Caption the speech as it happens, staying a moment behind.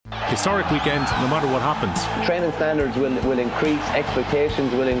historic weekend, no matter what happens. Training standards will increase,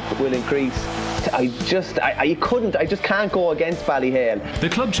 expectations will increase. I just can't go against Ballyhale. The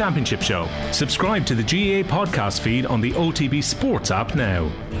Club Championship Show. Subscribe to the GAA podcast feed on the OTB Sports app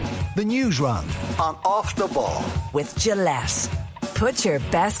now. The Newsround on Off the Ball with Gillette. Put your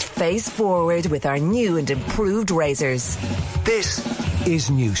best face forward with our new and improved razors. This is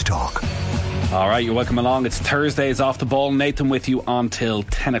News Talk. All right, you're welcome along. It's Thursdays Off the Ball. Nathan with you until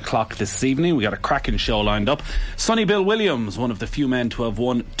 10 o'clock this evening. We got a cracking show lined up. Sonny Bill Williams, one of the few men to have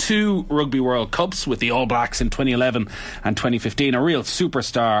won 2 Rugby World Cups with the All Blacks in 2011 and 2015. A real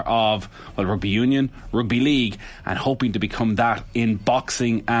superstar of, well, Rugby Union, Rugby League, and hoping to become that in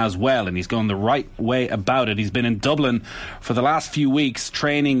boxing as well. And he's gone the right way about it. He's been in Dublin for the last few weeks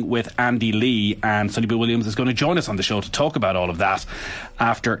training with Andy Lee, and Sonny Bill Williams is going to join us on the show to talk about all of that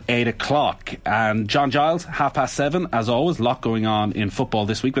after 8 o'clock. And John Giles, 7:30, as always. A lot going on in football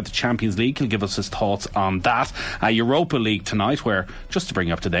this week with the Champions League. He'll give us his thoughts on that. Europa League tonight, where, just to bring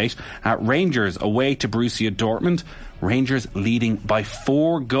you up to date, Rangers away to Borussia Dortmund. Rangers leading by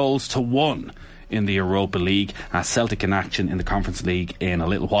 4-1 in the Europa League. Celtic in action in the Conference League in a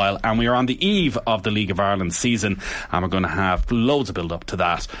little while. And we are on the eve of the League of Ireland season, and we're going to have loads of build-up to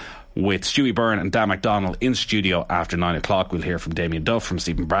that, with Stewie Byrne and Dan McDonnell in studio after 9 o'clock. We'll hear from Damien Duff, from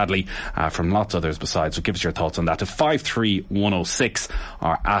Stephen Bradley, from lots of others besides. So give us your thoughts on that to 53106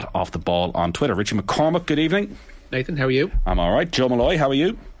 or at Off the Ball on Twitter. Richie McCormack, good evening. Nathan, how are you? I'm alright. Joe Molloy, how are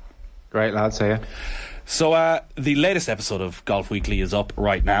you? Great, lads, how are you? So the latest episode of Golf Weekly is up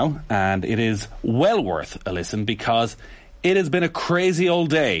right now, and it is well worth a listen because it has been a crazy old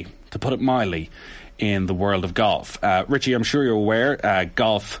day, to put it mildly, in the world of golf. Richie, I'm sure you're aware,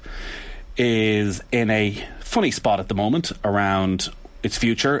 golf is in a funny spot at the moment around its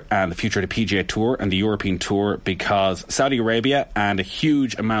future and the future of the PGA Tour and the European Tour, because Saudi Arabia and a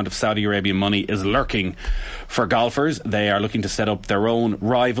huge amount of Saudi Arabian money is lurking for golfers. They are looking to set up their own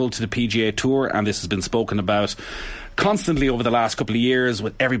rival to the PGA Tour, and this has been spoken about constantly over the last couple of years,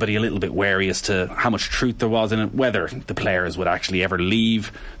 with everybody a little bit wary as to how much truth there was in it, whether the players would actually ever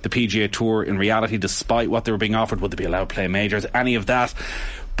leave the PGA Tour in reality despite what they were being offered. Would they be allowed to play majors, any of that.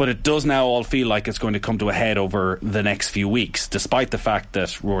 But it does now all feel like it's going to come to a head over the next few weeks, despite the fact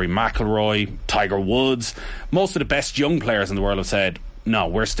that Rory McIlroy, Tiger Woods, most of the best young players in the world have said, no,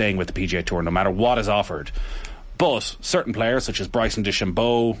 we're staying with the PGA Tour no matter what is offered. But certain players such as Bryson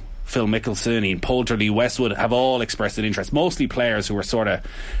DeChambeau, Phil Mickelson, Ian Poulter, Lee Westwood have all expressed an interest. Mostly players who are sort of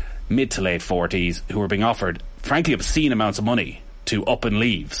mid to late 40s who are being offered, frankly, obscene amounts of money to up and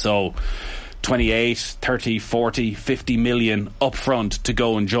leave. So 28, 30, 40, 50 million up front to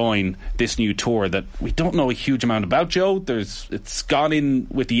go and join this new tour that we don't know a huge amount about, Joe. It's gone in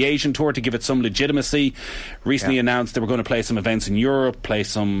with the Asian tour to give it some legitimacy. Recently announced they were going to play some events in Europe, play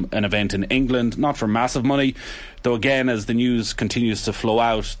an event in England, not for massive money. Though again, as the news continues to flow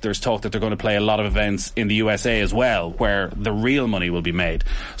out, there's talk that they're going to play a lot of events in the USA as well, where the real money will be made.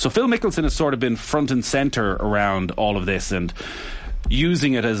 So Phil Mickelson has sort of been front and centre around all of this and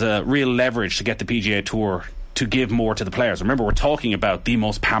using it as a real leverage to get the PGA Tour to give more to the players. Remember, we're talking about the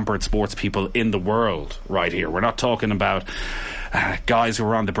most pampered sports people in the world right here. We're not talking about guys who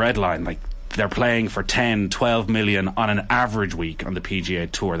are on the breadline. Like, they're playing for 10, 12 million on an average week on the PGA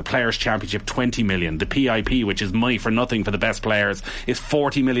Tour. The Players' Championship, 20 million. The PIP, which is money for nothing for the best players, is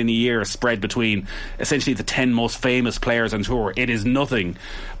 40 million a year spread between essentially the 10 most famous players on tour. It is nothing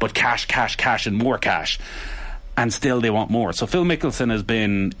but cash, cash, cash and more cash. And still they want more. So Phil Mickelson has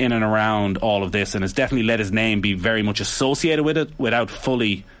been in and around all of this and has definitely let his name be very much associated with it without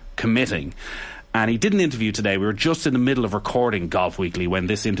fully committing. And he did an interview today. We were just in the middle of recording Golf Weekly when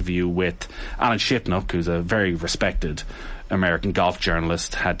this interview with Alan Shipnuck, who's a very respected American golf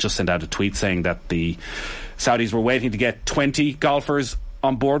journalist, had just sent out a tweet saying that the Saudis were waiting to get 20 golfers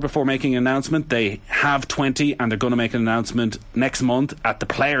on board before making an announcement. They have 20 and they're going to make an announcement next month at the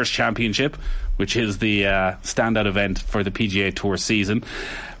Players' Championship, which is the standout event for the PGA Tour season.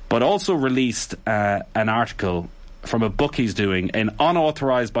 But also released an article from a book he's doing, an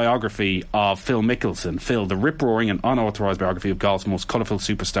unauthorised biography of Phil Mickelson. Phil, the rip-roaring and unauthorised biography of golf's most colourful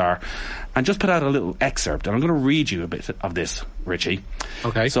superstar. And just put out a little excerpt, and I'm going to read you a bit of this, Richie.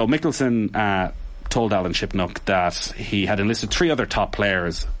 Okay. So Mickelson told Alan Shipnuck that he had enlisted 3 other top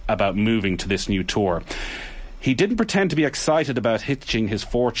players about moving to this new tour. He didn't pretend to be excited about hitching his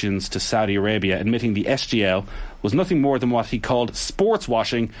fortunes to Saudi Arabia, admitting the SGL was nothing more than what he called sports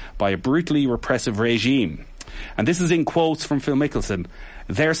washing by a brutally repressive regime. And this is in quotes from Phil Mickelson.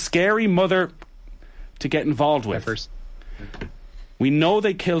 They're scary mother to get involved with. We know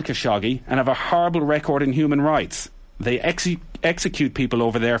they killed Khashoggi and have a horrible record in human rights. They execute people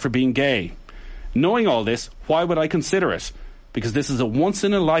over there for being gay. Knowing all this, why would I consider it? Because this is a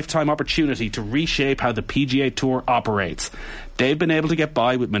once-in-a-lifetime opportunity to reshape how the PGA Tour operates. They've been able to get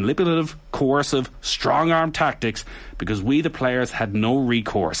by with manipulative, coercive, strong-arm tactics because we, the players, had no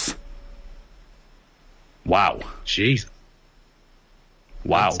recourse. Wow. Jeez.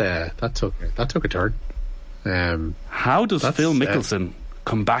 Wow. That took a turn. How does Phil Mickelson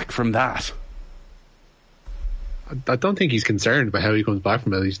come back from that? I don't think he's concerned about how he comes back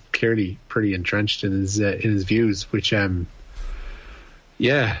from it. He's clearly pretty entrenched in his views, which if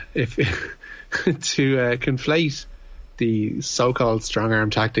to conflate the so-called strong-arm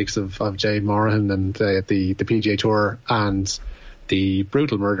tactics of Jay Morahan and the PGA Tour and the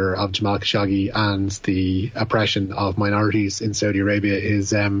brutal murder of Jamal Khashoggi and the oppression of minorities in Saudi Arabia is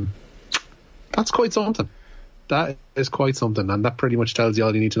that's quite something. That is quite something, and that pretty much tells you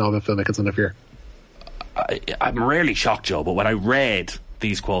all you need to know about Phil Mickelson up here. I'm rarely shocked, Joe, but when I read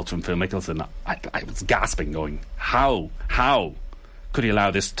these quotes from Phil Mickelson, I was gasping, going, how could he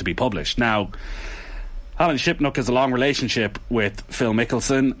allow this to be published? Now, Alan Shipnuck has a long relationship with Phil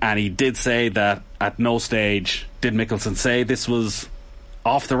Mickelson, and he did say that at no stage did Mickelson say this was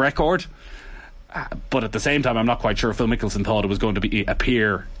off the record. But at the same time, I'm not quite sure Phil Mickelson thought it was going to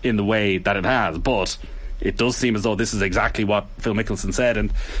appear in the way that it has. But it does seem as though this is exactly what Phil Mickelson said.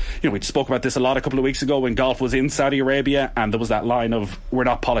 And, we spoke about this a lot a couple of weeks ago when golf was in Saudi Arabia, and there was that line of, we're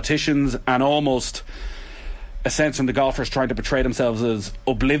not politicians, and almost a sense from the golfers trying to portray themselves as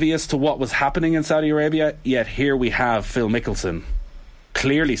oblivious to what was happening in Saudi Arabia. Yet here we have Phil Mickelson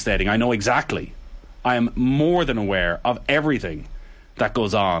clearly stating, I know exactly, I am more than aware of everything that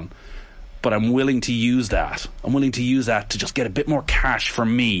goes on, but I'm willing to use that. I'm willing to use that to just get a bit more cash for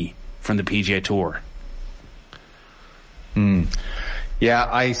me from the PGA Tour. Yeah,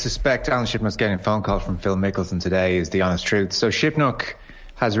 I suspect Alan Shipnuck's getting a phone call from Phil Mickelson today is the honest truth. So Shipnuck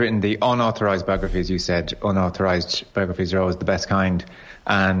has written the unauthorised biography, as you said. Unauthorised biographies are always the best kind.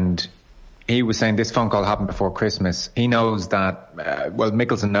 And he was saying this phone call happened before Christmas. He knows that,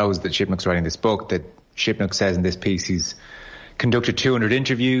 Mickelson knows that Shipnuck's writing this book, that Shipnuck says in this piece he's conducted 200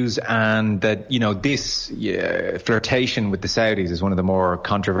 interviews, and that, this flirtation with the Saudis is one of the more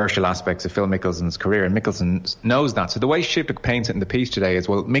controversial aspects of Phil Mickelson's career, and Mickelson knows that. So the way Shipnuck paints it in the piece today is,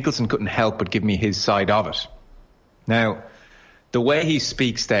 Mickelson couldn't help but give me his side of it. Now, the way he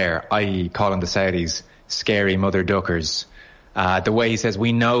speaks there, i.e. calling the Saudis scary mother duckers, the way he says,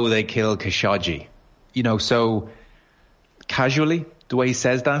 we know they killed Khashoggi, so casually, the way he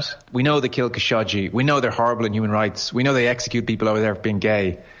says that, we know they killed Khashoggi, we know they're horrible in human rights, we know they execute people over there for being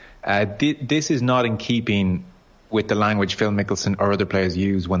gay. This is not in keeping with the language Phil Mickelson or other players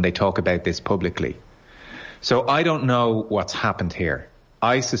use when they talk about this publicly. So I don't know what's happened here.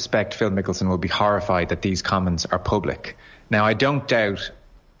 I suspect Phil Mickelson will be horrified that these comments are public. Now, I don't doubt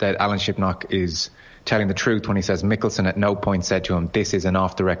that Alan Shipnuck is telling the truth when he says Mickelson at no point said to him, this is an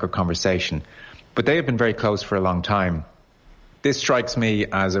off-the-record conversation. But they have been very close for a long time. This strikes me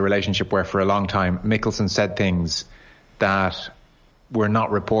as a relationship where for a long time Mickelson said things that were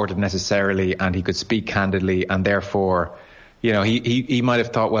not reported necessarily, and he could speak candidly, and therefore, he might have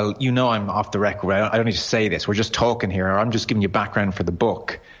thought, I'm off the record, I don't need to say this, we're just talking here, or I'm just giving you background for the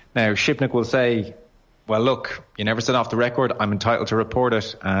book. Now, Shipnuck will say, look, you never said off the record, I'm entitled to report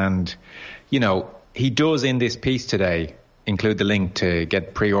it, and, he does in this piece today include the link to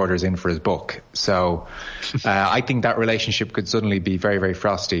get pre-orders in for his book. So I think that relationship could suddenly be very, very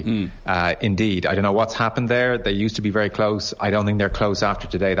frosty. Indeed. I don't know what's happened there. They used to be very close. I don't think they're close after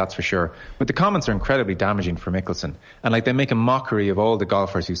today, that's for sure. But the comments are incredibly damaging for Mickelson. And they make a mockery of all the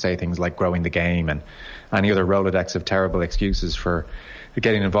golfers who say things like growing the game and any other Rolodex of terrible excuses for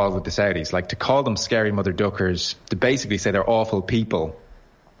getting involved with the Saudis. To call them scary mother duckers, to basically say they're awful people,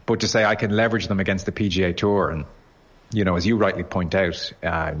 but to say I can leverage them against the PGA Tour. And as you rightly point out,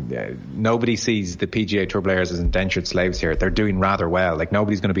 nobody sees the PGA Tour players as indentured slaves here. They're doing rather well.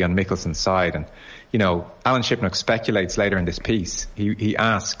 Nobody's going to be on Mickelson's side. And, Alan Shipnuck speculates later in this piece. He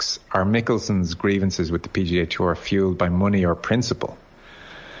asks, are Mickelson's grievances with the PGA Tour fueled by money or principle?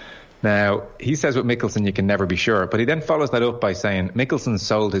 Now, he says with Mickelson you can never be sure, but he then follows that up by saying Mickelson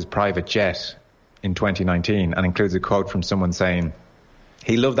sold his private jet in 2019 and includes a quote from someone saying,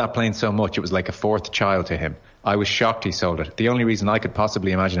 he loved that plane so much it was like a fourth child to him. I was shocked he sold it. The only reason I could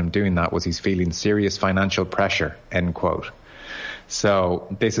possibly imagine him doing that was he's feeling serious financial pressure, end quote. So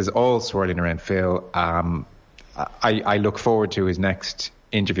this is all swirling around Phil. I look forward to his next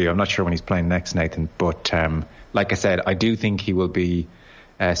interview. I'm not sure when he's playing next, Nathan, but like I said, I do think he will be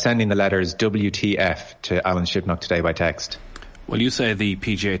sending the letters WTF to Alan Shipnuck today by text. Well, you say the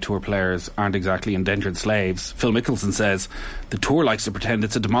PGA Tour players aren't exactly indentured slaves. Phil Mickelson says the Tour likes to pretend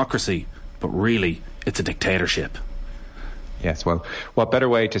it's a democracy, but really it's a dictatorship. Yes, well, what better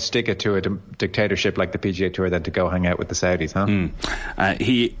way to stick it to a dictatorship like the PGA Tour than to go hang out with the Saudis, huh?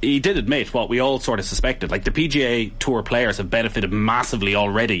 He did admit what we all sort of suspected. Like, the PGA Tour players have benefited massively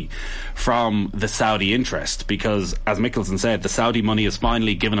already from the Saudi interest because, as Mickelson said, the Saudi money has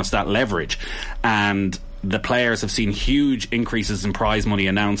finally given us that leverage, and the players have seen huge increases in prize money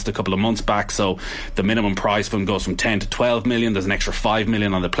announced a couple of months back. So the minimum prize fund goes from 10 to 12 million. There's an extra 5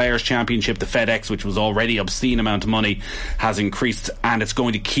 million on the Players' Championship. The FedEx, which was already obscene amount of money, has increased, and it's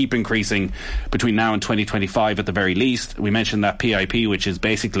going to keep increasing between now and 2025 at the very least. We mentioned that PIP, which is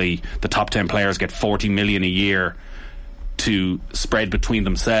basically the top 10 players get 40 million a year to spread between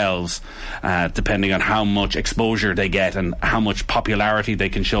themselves, depending on how much exposure they get and how much popularity they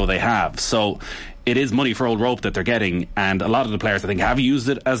can show they have. So it is money for old rope that they're getting, and a lot of the players, I think, have used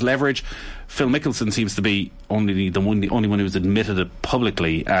it as leverage. Phil Mickelson seems to be the only one who's admitted it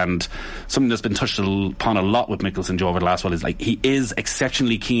publicly, and something that's been touched upon a lot with Mickelson, Joe, over the last while is, like, he is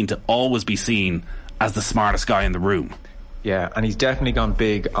exceptionally keen to always be seen as the smartest guy in the room. Yeah, and he's definitely gone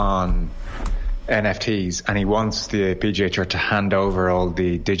big on NFTs, and he wants the PGA Tour to hand over all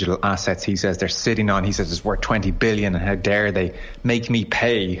the digital assets he says they're sitting on. He says it's worth 20 billion, and how dare they make me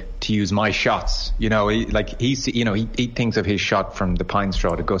pay to use my shots. You know, he thinks of his shot from the Pine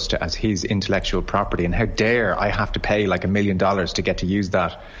Straw at Augusta as his intellectual property, and how dare I have to pay like $1 million to get to use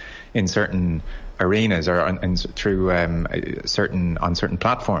that in certain arenas or through certain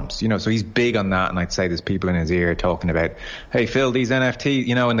platforms, you know. So he's big on that, and I'd say there's people in his ear talking about, hey Phil, these NFTs,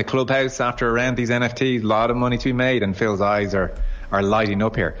 you know, in the clubhouse after a round, these NFTs, a lot of money to be made, and Phil's eyes are lighting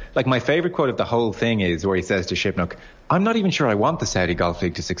up here. Like, my favourite quote of the whole thing is where he says to Shipnuck, I'm not even sure I want the Saudi Golf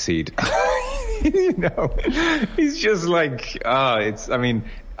League to succeed. You know, he's just like, I mean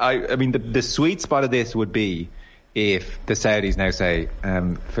the sweet spot of this would be if the Saudis now say,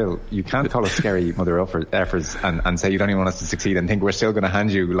 Phil, you can't call us scary mother effers and say you don't even want us to succeed and think we're still going to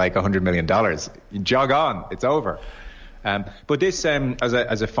hand you like $100 million. You jog on, it's over. But this, as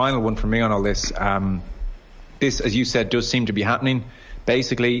a final one for me on all this, this, as you said, does seem to be happening.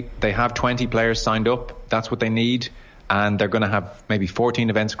 Basically, they have 20 players signed up. That's what they need. And they're going to have maybe 14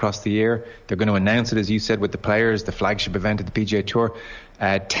 events across the year. They're going to announce it, as you said, with the players, the flagship event at the PGA Tour.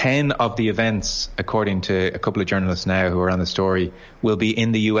 10 of the events, according to a couple of journalists now who are on the story, will be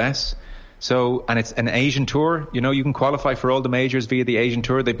in the US. So, and it's an Asian tour. You know, you can qualify for all the majors via the Asian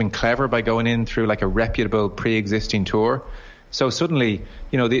tour. They've been clever by going in through like a reputable pre-existing tour. So suddenly,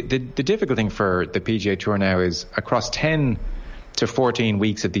 you know, the difficult thing for the PGA Tour now is across 10 to 14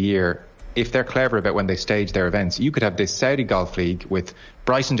 weeks of the year, if they're clever about when they stage their events, you could have this Saudi Golf League with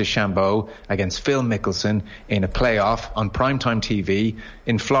Bryson DeChambeau against Phil Mickelson in a playoff on primetime TV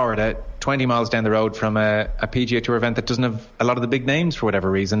in Florida, 20 miles down the road from a PGA Tour event that doesn't have a lot of the big names for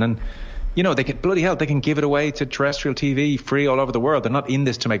whatever reason. And, you know, they can, bloody hell, they can give it away to terrestrial TV free all over the world. They're not in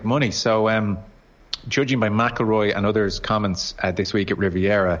this to make money. So, judging by McIlroy and others' comments this week at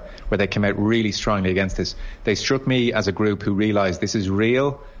Riviera, where they came out really strongly against this, they struck me as a group who realised this is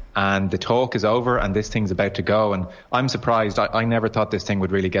real and the talk is over and this thing's about to go. And I'm surprised. I never thought this thing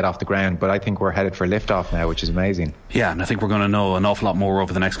would really get off the ground, but I think we're headed for liftoff now, which is amazing. Yeah, and I think we're going to know an awful lot more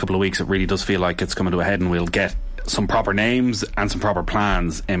over the next couple of weeks. It really does feel like it's coming to a head, and we'll get some proper names and some proper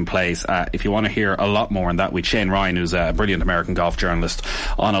plans in place. If you want to hear a lot more on that, with Shane Ryan, who's a brilliant American golf journalist,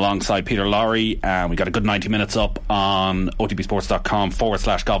 on alongside Peter Lowry. We got a good 90 minutes up on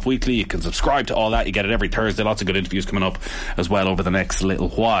otbsports.com/golf weekly. You can subscribe to all that. You get it every Thursday. Lots of good interviews coming up as well over the next little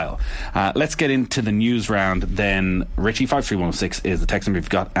while. Let's get into the news round then. Richie, 53106 is the text number if you've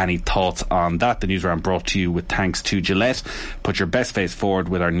got any thoughts on that. The news round brought to you with thanks to Gillette. Put your best face forward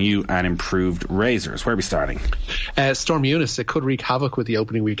with our new and improved razors. Where are we starting? Storm Eunice, it could wreak havoc with the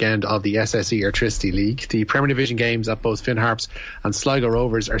opening weekend of the SSE Airtricity League. The Premier Division games at both Finn Harps and Sligo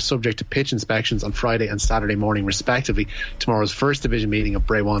Rovers are subject to pitch inspections on Friday and Saturday morning respectively. Tomorrow's First Division meeting of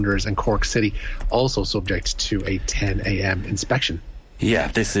Bray Wanderers and Cork City also subject to a 10 a.m. inspection. Yeah,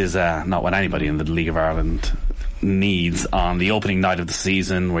 this is not what anybody in the League of Ireland needs on the opening night of the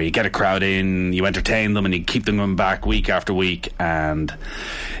season, where you get a crowd in, you entertain them, and you keep them coming back week after week. And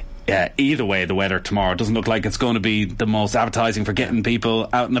either way, the weather tomorrow doesn't look like it's going to be the most advertising for getting people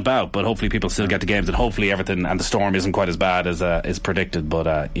out and about, but hopefully people still get the games, and hopefully everything and the storm isn't quite as bad as is predicted.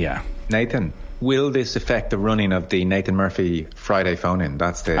 But yeah, Nathan, will this affect the running of the Nathan Murphy Friday phone-in?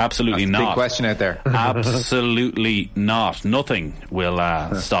 That's the big question out there. Absolutely not. Nothing will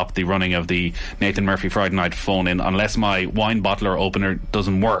stop the running of the Nathan Murphy Friday night phone-in unless my wine bottler opener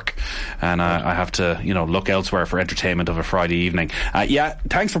doesn't work, and I have to, look elsewhere for entertainment of a Friday evening.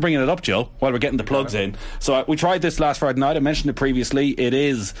 Thanks for bringing it up, Joe, while we're getting the plugs in. So we tried this last Friday night. I mentioned it previously. It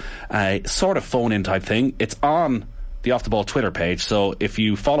is a sort of phone-in type thing. It's on the Off the Ball Twitter page, so if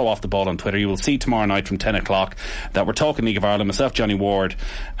you follow Off the Ball on Twitter, you will see tomorrow night from 10 o'clock that we're talking League of Ireland, myself, Johnny Ward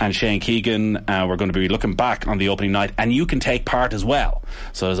and Shane Keegan. We're going to be looking back on the opening night, and you can take part as well.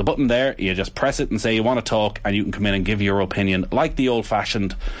 So there's a button there, you just press it and say you want to talk, and you can come in and give your opinion like the old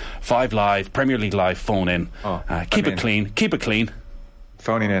fashioned 5 Live Premier League Live phone in. Keep it clean.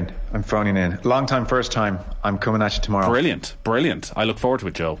 Phoning in. I'm phoning in. Long time, first time. I'm coming at you tomorrow. Brilliant. I look forward to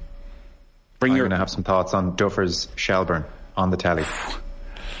it, Joe. I'm going to have some thoughts on Duffer's Shelburne on the telly.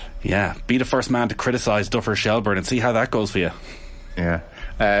 Yeah, be the first man to criticise Duffer's Shelburne and see how that goes for you. Yeah.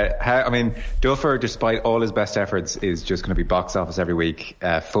 Duffer, despite all his best efforts, is just going to be box office every week.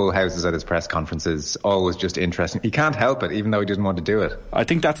 Full houses at his press conferences, always just interesting. He can't help it, even though he doesn't want to do it. I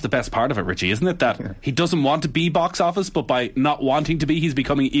think that's the best part of it, Richie, isn't it? That he doesn't want to be box office, but by not wanting to be, he's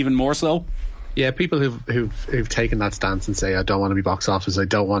becoming even more so. Yeah, people who've taken that stance and say, I don't want to be box office, I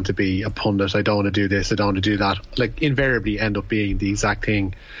don't want to be a pundit, I don't want to do this, I don't want to do that, like invariably end up being the exact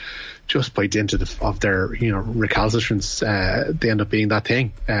thing just by dint of their recalcitrance. They end up being that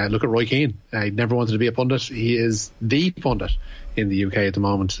thing. Look at Roy Keane. He never wanted to be a pundit. He is the pundit in the UK at the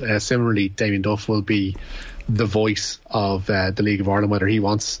moment. Similarly, Damien Duff will be the voice of the League of Ireland, whether he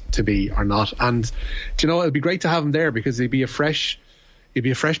wants to be or not. And it'd be great to have him there, because he'd be a fresh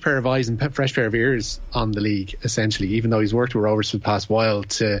pair of eyes and fresh pair of ears on the league, essentially, even though he's worked with Rovers for the past while.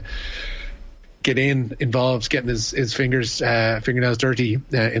 To get involved, getting his fingernails dirty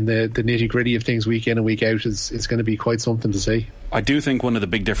in the nitty gritty of things week in and week out is going to be quite something to see. I do think one of the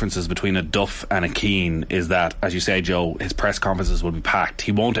big differences between a Duff and a Keane is that, as you say, Joe, his press conferences will be packed.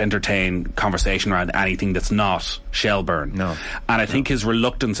 He won't entertain conversation around anything that's not Shelburne. No. And I think his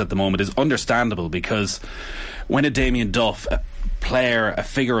reluctance at the moment is understandable, because when a Damien Duff, a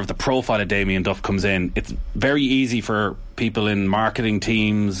figure of the profile of Damien Duff, comes in, it's very easy for people in marketing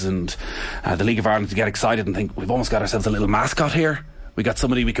teams and the League of Ireland to get excited and think, we've almost got ourselves a little mascot here. We got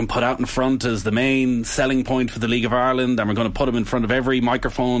somebody we can put out in front as the main selling point for the League of Ireland, and we're going to put him in front of every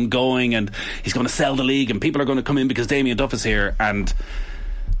microphone going, and he's going to sell the league, and people are going to come in because Damien Duff is here. And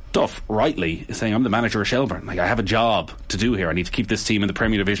Duff, rightly, is saying, I'm the manager of Shelburne. I have a job to do here. I need to keep this team in the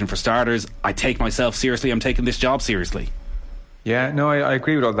Premier Division for starters. I take myself seriously. I'm taking this job seriously. Yeah, no, I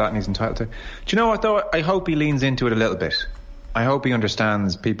agree with all that, and he's entitled to. Do you know what, though? I hope he leans into it a little bit. I hope he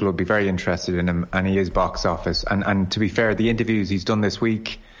understands people will be very interested in him, and he is box office. And to be fair, the interviews he's done this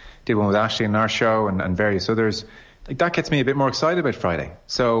week, did one with Ashley in our show and various others, that gets me a bit more excited about Friday.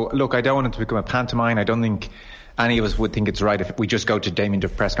 So, look, I don't want it to become a pantomime. I don't think any of us would think it's right if we just go to Damien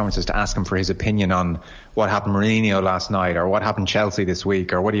Duff press conferences to ask him for his opinion on what happened Mourinho last night, or what happened Chelsea this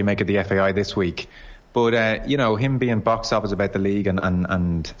week, or what do you make of the FAI this week. But, him being box office about the league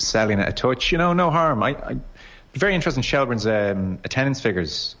and selling it a touch, no harm. I'd be very interested in Shelburne's attendance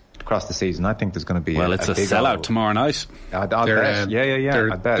figures across the season. I think there's going to be it's a sellout tomorrow night. I'll bet.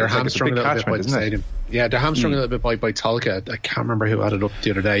 I bet. They're hamstrung a little bit by the stadium. Yeah, they're hamstrung a little bit by Tolka. I can't remember who had it up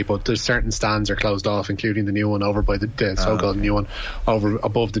the other day, but there's certain stands are closed off, including the new one over by the so-called new one over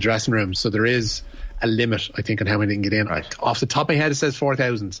above the dressing room. So there is a limit, I think, on how many they can get in. Right. Off the top of my head, it says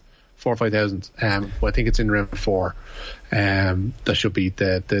 4,000 or 5,000. But I think it's in round 4. That should be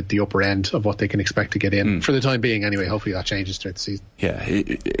the upper end of what they can expect to get in for the time being. Anyway, hopefully that changes throughout the season. Yeah,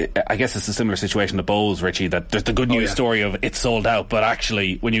 I guess it's a similar situation to Bowes, Richie. That there's the good news story of it's sold out, but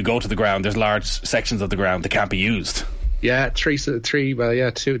actually, when you go to the ground, there's large sections of the ground that can't be used. Yeah, two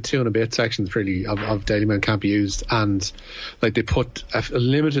and a bit sections really of Dalymount can't be used, and like they put a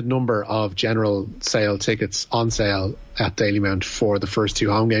limited number of general sale tickets on sale at Dalymount for the first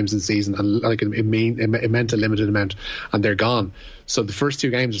 2 home games of the season, and like it meant a limited amount, and they're gone. So the first 2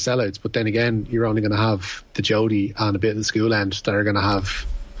 games are sellouts, but then again, you're only going to have the Jody and a bit of the school end that are going to have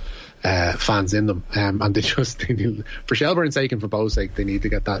fans in them, and they need, for Shelburne's sake and for Bow's sake, they need to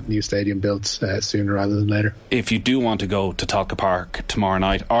get that new stadium built sooner rather than later. If you do want to go to Tolka Park tomorrow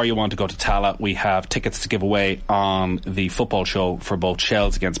night, or you want to go to Tala, we have tickets to give away on the football show for both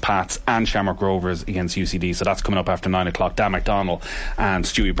Shells against Pats and Shamrock Rovers against UCD, so that's coming up after 9 o'clock. Dan McDonnell and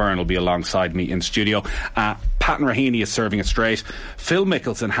Stewie Byrne will be alongside me in studio. Patton Raheny is serving it straight. Phil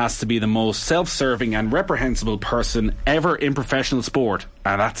Mickelson has to be the most self-serving and reprehensible person ever in professional sport,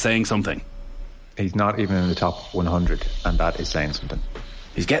 and that's saying something. He's not even in the top 100, and that is saying something.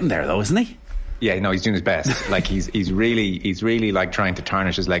 He's getting there though, isn't he? Yeah, no, he's doing his best. Like he's really like trying to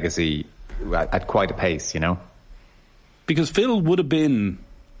tarnish his legacy at quite a pace, you know. Because Phil would have been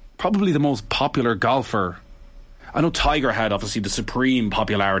probably the most popular golfer. I know Tiger had obviously the supreme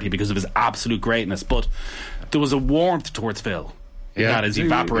popularity because of his absolute greatness, but there was a warmth towards Phil that is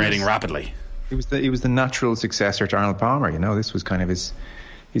evaporating rapidly. He was the natural successor to Arnold Palmer. You know, this was kind of his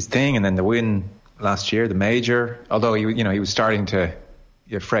thing, and then the win last year, the major. Although he was starting to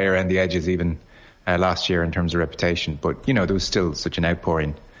fray around the edges even last year in terms of reputation, but you know there was still such an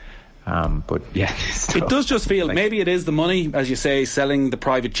outpouring. But yeah, it does just feel maybe it is the money, as you say, selling the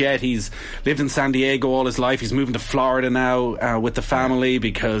private jet. He's lived in San Diego all his life. He's moving to Florida now with the family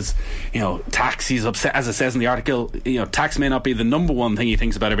because tax. He's upset, as it says in the article. Tax may not be the number one thing he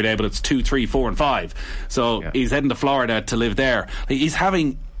thinks about every day, but it's 2, 3, 4 and 5. So he's heading to Florida to live there. He's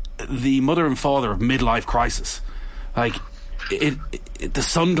having the mother and father of midlife crisis. Like the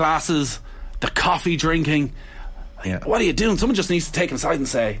sunglasses, the coffee drinking. What are you doing? Someone just needs to take him aside and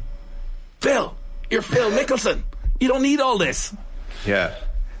say, Phil, you're Phil Mickelson. You don't need all this. Yeah,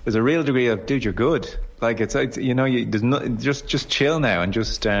 there's a real degree of, dude, you're good. Like there's just chill now and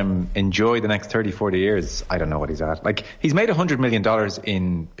just enjoy the next 30, 40 years. I don't know what he's at. Like he's made $100 million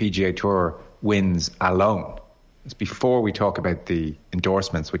in PGA Tour wins alone. It's before we talk about the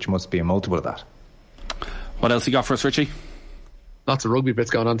endorsements, which must be a multiple of that. What else you got for us, Richie? Lots of rugby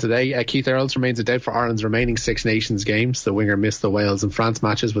bits going on today. Keith Earls remains a doubt for Ireland's remaining Six Nations games. The winger missed the Wales and France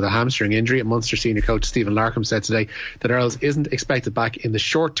matches with a hamstring injury. Munster senior coach Stephen Larkham said today that Earls isn't expected back in the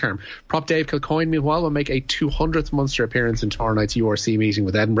short term. Prop Dave Kilcoyne, meanwhile, will make a 200th Munster appearance in tomorrow night's URC meeting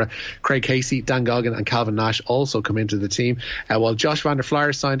with Edinburgh. Craig Casey, Dan Goggin and Calvin Nash also come into the team. While Josh van der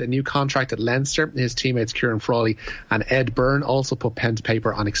Flier signed a new contract at Leinster, his teammates Kieran Frawley and Ed Byrne also put pen to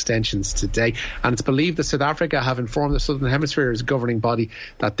paper on extensions today. And it's believed that South Africa have informed the Southern Hemisphere's governing body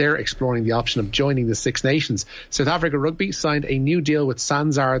that they're exploring the option of joining the Six Nations. South Africa Rugby signed a new deal with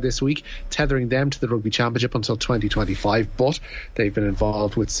Sanzar this week, tethering them to the Rugby Championship until 2025, but they've been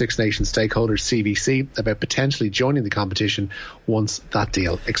involved with Six Nations stakeholders CVC about potentially joining the competition once that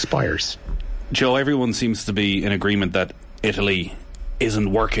deal expires. Joe, everyone seems to be in agreement that Italy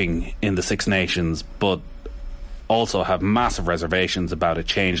isn't working in the Six Nations, but also have massive reservations about a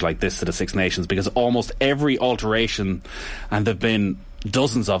change like this to the Six Nations, because almost every alteration, and there have been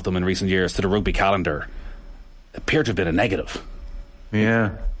dozens of them in recent years, to the rugby calendar appear to have been a negative.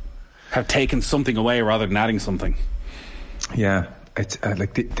 Yeah. Have taken something away rather than adding something. Yeah. It's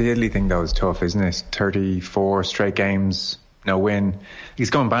like the Italy thing, though, is tough, isn't it? 34 straight games, no win. He's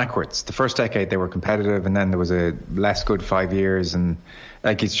going backwards. The first decade they were competitive, and then there was a less good 5 years, and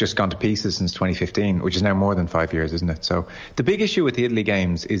like it's just gone to pieces since 2015, which is now more than 5 years, isn't it? So the big issue with the Italy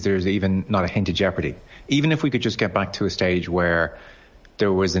games is there's even not a hint of jeopardy. Even if we could just get back to a stage where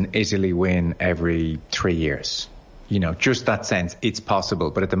there was an Italy win every 3 years, just that sense, it's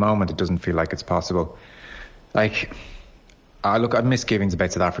possible. But at the moment, it doesn't feel like it's possible. Like, I've misgivings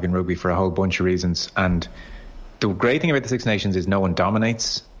about South African rugby for a whole bunch of reasons. And the great thing about the Six Nations is no one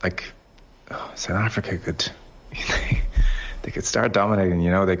dominates. Like, South Africa could... they could start dominating,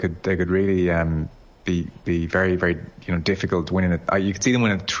 they could really be very, very, difficult winning it. You could see them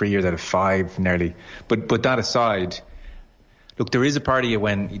winning 3 years out of 5 nearly. But that aside, look, there is a part of you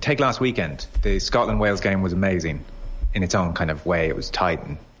when you take last weekend, the Scotland-Wales game was amazing in its own kind of way. It was tight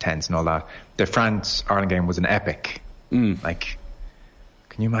and tense and all that. The France-Ireland game was an epic. Like,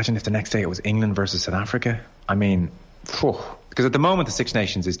 can you imagine if the next day it was England versus South Africa? I mean, because at the moment the Six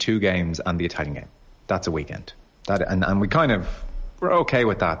Nations is 2 games and the Italian game. That's a weekend. And we're okay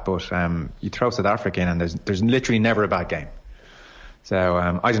with that, but you throw South Africa in and there's literally never a bad game. So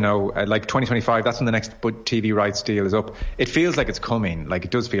I don't know, like 2025, that's when the next TV rights deal is up. It feels like it's coming. Like,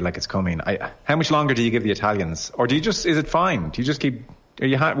 it does feel like it's coming. How much longer do you give the Italians, or is it fine? Do you just keep? Do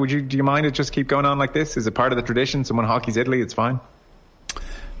you mind it just keep going on like this? Is it part of the tradition? So when hockey's Italy, it's fine.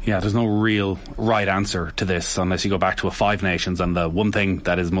 Yeah, there's no real right answer to this unless you go back to a 5 Nations, and the one thing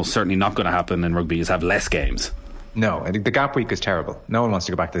that is most certainly not going to happen in rugby is have less games. No, the gap week is terrible. No one wants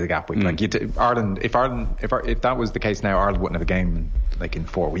to go back to the gap week. Like Ireland, if that was the case now, Ireland wouldn't have a game in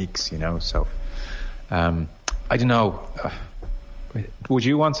 4 weeks. So I don't know. Would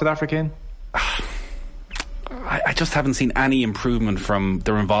you want South Africa in? I just haven't seen any improvement from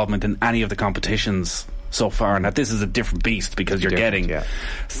their involvement in any of the competitions so far, and that this is a different beast because you're getting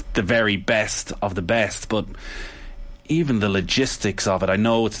the very best of the best. But even the logistics of it, I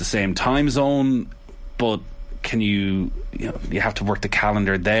know it's the same time zone, but can you have to work the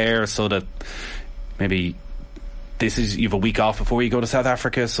calendar there so that maybe you have a week off before you go to South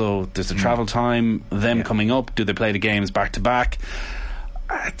Africa, so there's a travel time, them coming up, do they play the games back to back?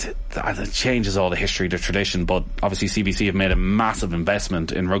 it changes all the history, the tradition, but obviously CBC have made a massive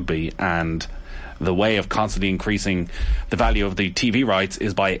investment in rugby, and the way of constantly increasing the value of the TV rights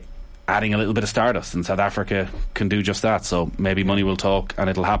is by adding a little bit of stardust, and South Africa can do just that. So maybe money will talk and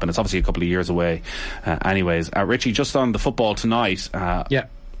it'll happen. It's obviously a couple of years away anyways. Richie, just on the football tonight,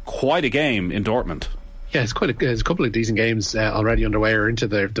 quite a game in Dortmund. Yeah, it's a couple of decent games already underway or into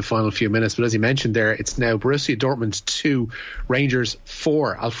the final few minutes. But as you mentioned there, it's now Borussia Dortmund 2, Rangers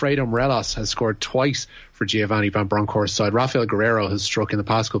 4. Alfredo Morelos has scored twice for Giovanni Van Bronckhorst's side. Rafael Guerreiro has struck in the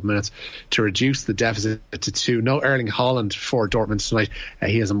past couple of minutes to reduce the deficit to 2. No Erling Haaland for Dortmund tonight.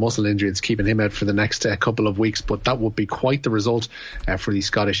 He has a muscle injury that's keeping him out for the next couple of weeks, but that would be quite the result for the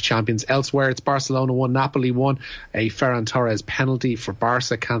Scottish champions. Elsewhere, it's Barcelona 1, Napoli 1. A Ferran Torres penalty for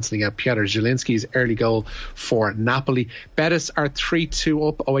Barca, cancelling out Piotr Zielinski's early goal for Napoli. Betis are 3-2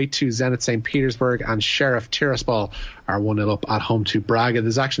 up, 0-8-2 Zenit St. Petersburg, and Sheriff Tiraspol are 1-0 up at home to Braga.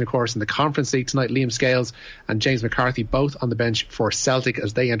 There's action, of course, in the Conference League tonight. Liam Scales and James McCarthy both on the bench for Celtic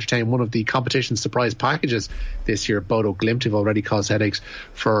as they entertain one of the competition's surprise packages this year. Bodo Glimt have already caused headaches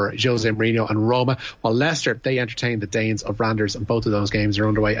for Jose Mourinho and Roma, while Leicester, they entertain the Danes of Randers, and both of those games are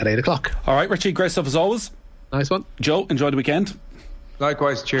underway at 8 o'clock. All right, Richie, great stuff as always. Nice one. Joe, enjoy the weekend.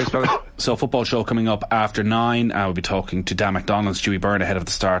 Likewise, cheers, fellas. So, football show coming up after 9. We'll be talking to Dan McDonald and Stewie Byrne ahead of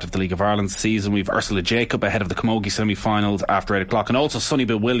the start of the League of Ireland season. We've Ursula Jacob ahead of the Camogie semi-finals after 8 o'clock, and also Sonny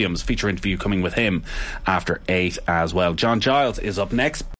Bill Williams, feature interview coming with him after 8 as well. John Giles is up next.